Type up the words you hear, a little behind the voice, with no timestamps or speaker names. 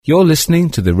You're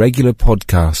listening to the regular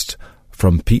podcast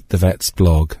from Pete the Vet's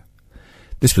blog.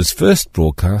 This was first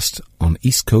broadcast on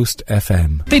East Coast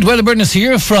FM. Pete Wedderburn is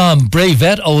here from Bray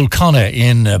Vet Old Connor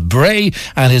in Bray,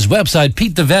 and his website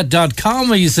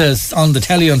petethevet.com. He's on the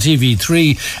telly on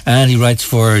TV3, and he writes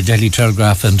for Daily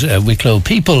Telegraph and Wicklow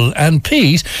People. And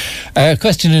Pete, a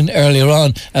question in earlier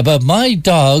on about my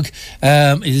dog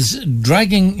is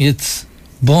dragging its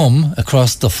bum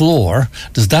across the floor.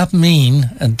 Does that mean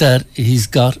that she's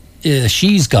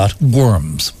got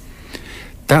worms?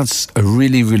 That's a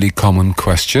really, really common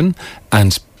question.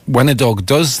 And when a dog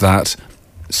does that,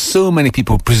 so many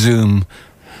people presume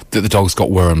that the dog's got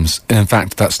worms. And in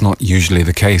fact, that's not usually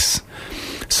the case.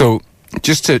 So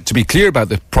just to be clear about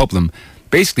the problem,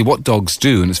 basically what dogs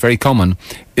do, and it's very common,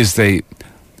 is they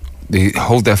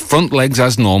hold their front legs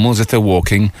as normal, as if they're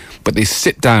walking, but they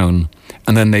sit down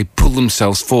and then they pull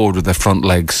themselves forward with their front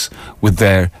legs with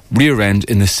their rear end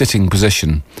in the sitting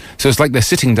position. So it's like they're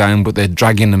sitting down, but they're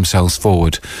dragging themselves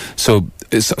forward. So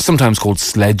it's sometimes called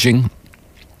sledging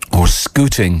or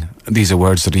scooting. These are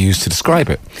words that are used to describe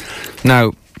it.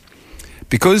 Now,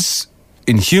 because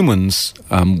in humans,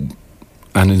 and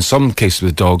in some cases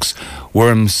with dogs,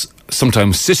 worms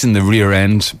sometimes sit in the rear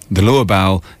end, the lower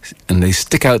bowel, and they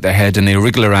stick out their head and they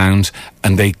wriggle around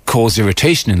and they cause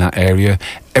irritation in that area.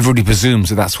 Everybody presumes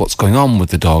that that's what's going on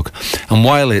with the dog. And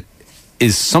while it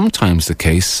is sometimes the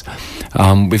case,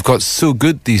 we've got so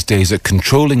good these days at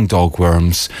controlling dog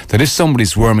worms that if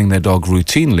somebody's worming their dog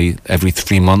routinely every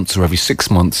 3 months or every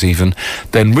 6 months even,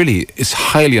 then really it's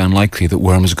highly unlikely that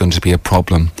worms are going to be a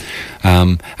problem.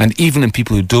 And even in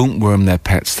people who don't worm their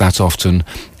pets that often,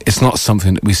 it's not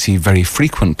something that we see very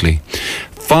frequently.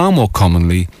 Far more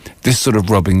commonly, this sort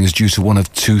of rubbing is due to one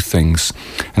of two things.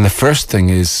 And the first thing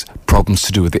is problems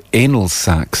to do with the anal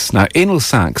sacs. Now, anal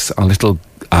sacs are the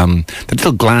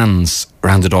little glands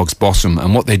around the dog's bottom,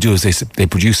 and what they do is they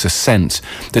produce a scent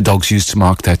that dogs use to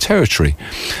mark their territory.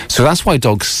 So that's why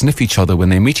dogs sniff each other when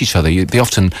they meet each other. They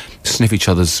often sniff each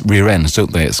other's rear ends,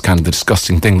 don't they? It's kind of the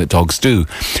disgusting thing that dogs do.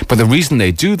 But the reason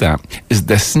they do that is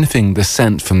they're sniffing the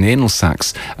scent from the anal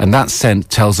sacs, and that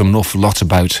scent tells them an awful lot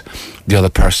about the other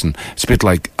person. It's a bit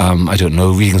like, I don't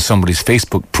know, reading somebody's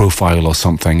Facebook profile or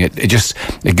something. It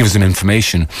gives them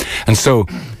information. And so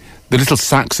the little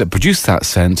sacs that produce that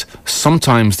scent,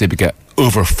 sometimes they get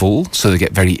overfull, so they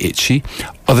get very itchy.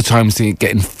 Other times they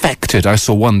get infected. I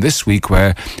saw one this week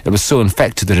where it was so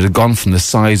infected that it had gone from the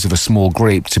size of a small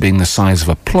grape to being the size of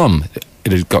a plum.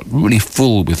 It had got really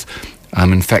full with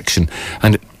infection.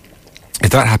 And if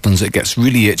that happens, it gets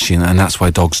really itchy, and that's why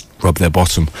dogs rub their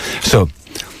bottom. So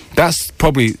that's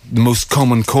probably the most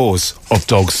common cause of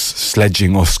dogs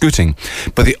sledging or scooting.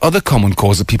 But the other common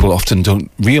cause that people often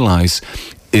don't realise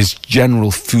is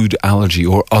general food allergy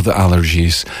or other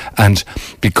allergies. And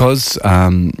because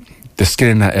the skin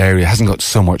in that area hasn't got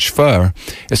so much fur,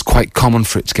 it's quite common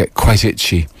for it to get quite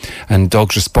itchy. And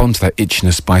dogs respond to that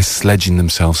itchiness by sledging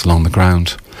themselves along the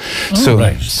ground. So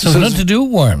nothing to do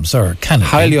with worms, or can it?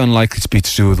 Highly unlikely to be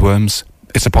to do with worms.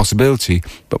 It's a possibility,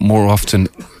 but more often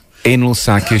anal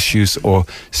sac issues or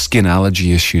skin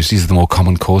allergy issues. These are the more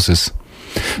common causes.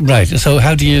 Right. So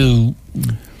how do you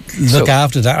look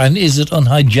after that, and is it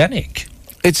unhygienic?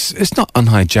 It's not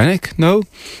unhygienic, no.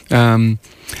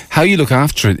 How you look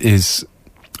after it is,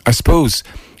 I suppose,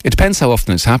 it depends how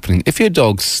often it's happening. If your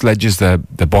dog sledges their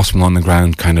bottom on the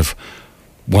ground kind of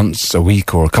once a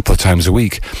week or a couple of times a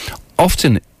week,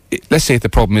 often, let's say if the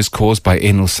problem is caused by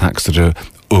anal sacs that are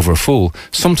overfull,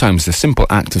 sometimes the simple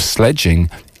act of sledging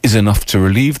is enough to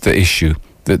relieve the issue.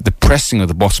 The pressing of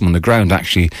the bottom on the ground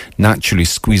actually naturally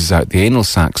squeezes out the anal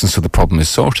sacs, and so the problem is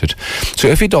sorted. So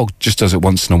if your dog just does it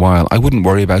once in a while, I wouldn't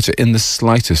worry about it in the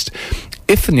slightest.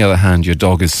 If, on the other hand, your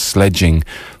dog is sledging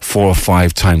 4 or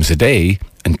 5 times a day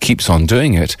and keeps on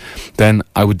doing it, then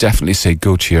I would definitely say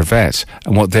go to your vet.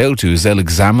 And what they'll do is they'll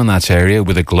examine that area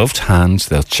with a gloved hand,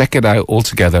 they'll check it out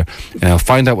altogether, and they'll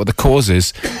find out what the cause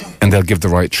is, and they'll give the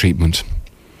right treatment.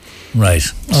 Right.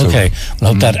 Okay.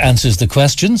 Well, I hope that answers the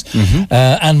questions.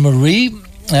 Anne-Marie,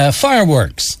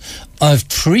 fireworks. I've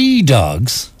 3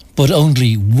 dogs, but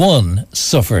only one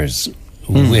suffers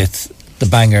with the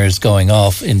bangers going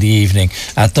off in the evening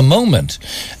at the moment.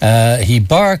 He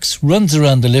barks, runs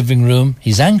around the living room.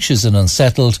 He's anxious and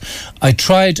unsettled. I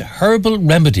tried herbal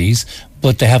remedies,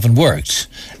 but they haven't worked.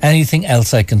 Anything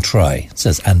else I can try,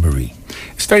 says Anne-Marie.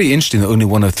 It's very interesting that only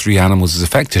 1 of 3 animals is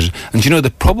affected. And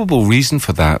the probable reason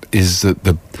for that is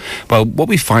that what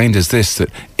we find is this, that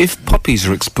if puppies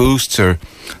are exposed to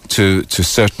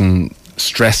certain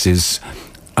stresses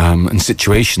and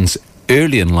situations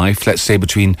early in life, let's say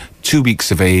between 2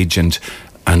 weeks of age and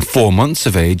and 4 months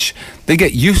of age, they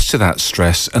get used to that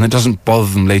stress and it doesn't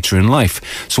bother them later in life.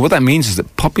 So what that means is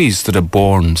that puppies that are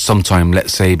born sometime,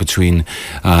 let's say between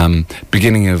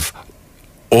beginning of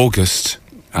August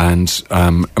and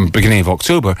beginning of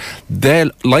October, they're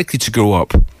likely to grow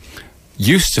up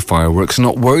used to fireworks,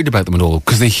 not worried about them at all,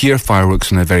 because they hear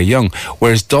fireworks when they're very young.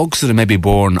 Whereas dogs that are maybe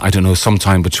born, I don't know,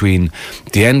 sometime between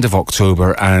the end of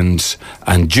October and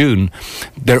June,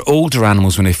 they're older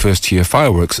animals when they first hear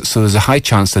fireworks, so there's a high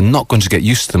chance they're not going to get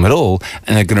used to them at all,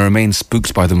 and they're going to remain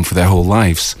spooked by them for their whole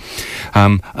lives.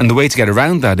 And the way to get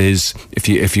around that is,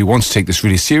 if you want to take this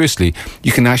really seriously,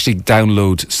 you can actually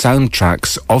download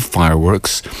soundtracks of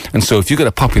fireworks. And so if you've got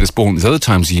a puppy that's born these other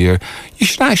times a year, you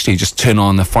should actually just turn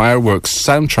on the fireworks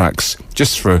soundtracks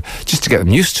just to get them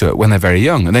used to it when they're very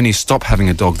young, and then you stop having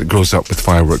a dog that grows up with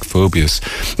firework phobias.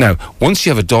 Now, once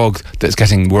you have a dog that's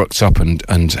getting worked up and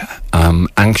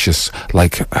anxious,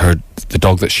 like the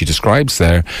dog that she describes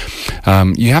there,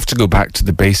 you have to go back to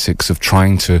the basics of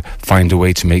trying to find a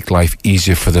way to make life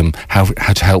easier for them, how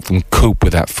to help them cope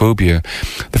with that phobia.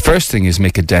 The first thing is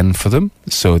make a den for them.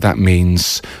 So that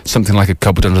means something like a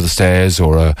cupboard under the stairs,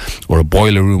 or a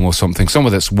boiler room or something,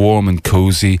 somewhere that's warm and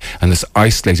cozy and that's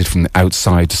isolated from the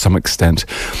outside to some extent.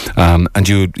 And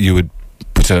you would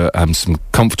put some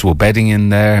comfortable bedding in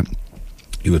there.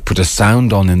 You would put a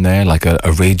sound on in there, like a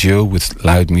radio with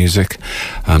loud music,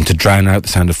 to drown out the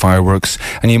sound of fireworks.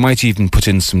 And you might even put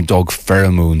in some dog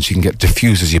pheromones. You can get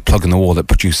diffusers you plug in the wall that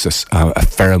produce a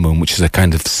pheromone, which is a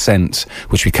kind of scent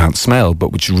which we can't smell,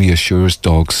 but which reassures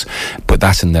dogs. Put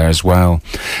that in there as well.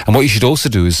 And what you should also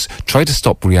do is try to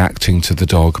stop reacting to the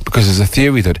dog, because there's a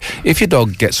theory that if your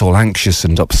dog gets all anxious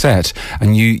and upset,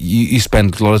 and you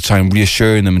spend a lot of time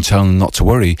reassuring them and telling them not to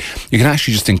worry, you can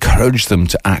actually just encourage them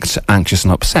to act anxious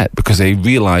and upset, because they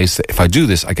realise that if I do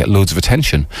this, I get loads of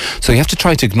attention. So you have to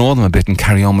try to ignore them a bit and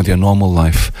carry on with your normal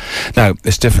life. Now,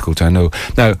 it's difficult, I know.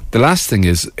 Now, the last thing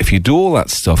is, if you do all that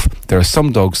stuff, there are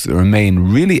some dogs that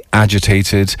remain really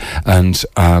agitated and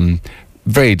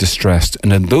very distressed,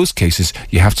 and in those cases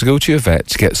you have to go to your vet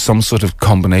to get some sort of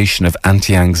combination of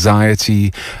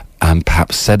anti-anxiety and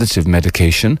perhaps sedative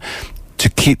medication to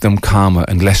keep them calmer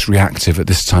and less reactive at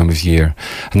this time of year.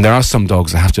 And there are some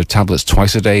dogs that have to have tablets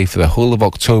twice a day for the whole of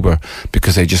October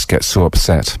because they just get so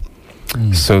upset.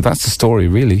 So that's the story,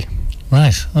 really.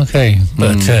 Right, okay.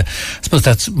 But I suppose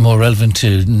that's more relevant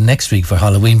to next week for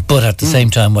Halloween. But at the same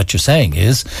time, what you're saying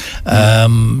is,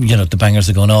 the bangers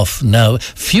are going off now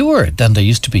fewer than they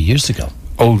used to be years ago.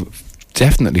 Oh,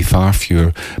 definitely far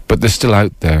fewer. But they're still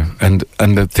out there. And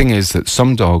the thing is that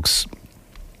some dogs,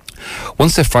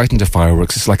 once they're frightened of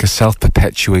fireworks, it's like a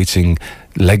self-perpetuating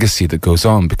legacy that goes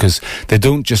on, because they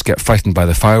don't just get frightened by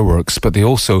the fireworks, but they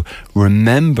also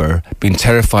remember being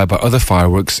terrified by other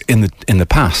fireworks in the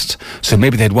past. So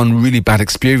maybe they had one really bad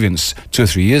experience 2 or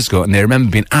 3 years ago, and they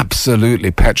remember being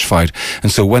absolutely petrified.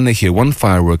 And so when they hear one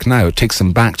firework now, it takes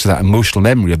them back to that emotional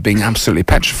memory of being absolutely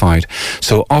petrified.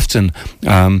 So often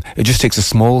it just takes a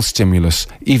small stimulus,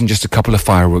 even just a couple of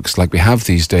fireworks like we have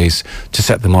these days, to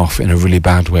set them off in a really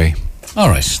bad way. All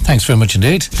right. Thanks very much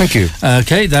indeed. Thank you.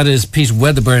 Okay, that is Pete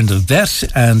Wedderburn, the vet.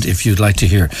 And if you'd like to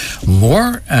hear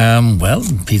more,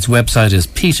 Pete's website is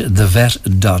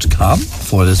petethevet.com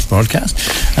for this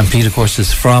broadcast. And Pete, of course,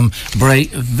 is from Bray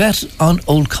Vet on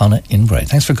Old Connaught in Bray.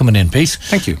 Thanks for coming in, Pete.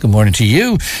 Thank you. Good morning to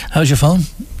you. How's your phone?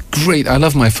 Great. I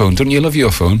love my phone. Don't you love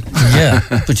your phone? Yeah,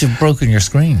 but you've broken your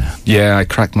screen. Yeah, I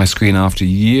cracked my screen after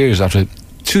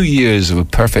 2 years of a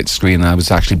perfect screen. I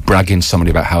was actually bragging to somebody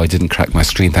about how I didn't crack my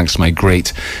screen thanks to my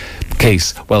great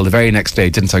case. Well, the very next day,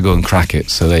 didn't I go and crack it?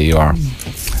 So there you are.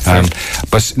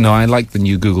 But no, I like the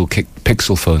new Google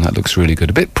Pixel phone. That looks really good.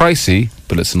 A bit pricey,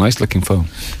 but it's a nice looking phone.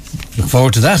 Look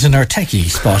forward to that in our techie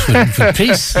spot with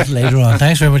Pete later on.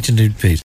 Thanks very much indeed, Pete.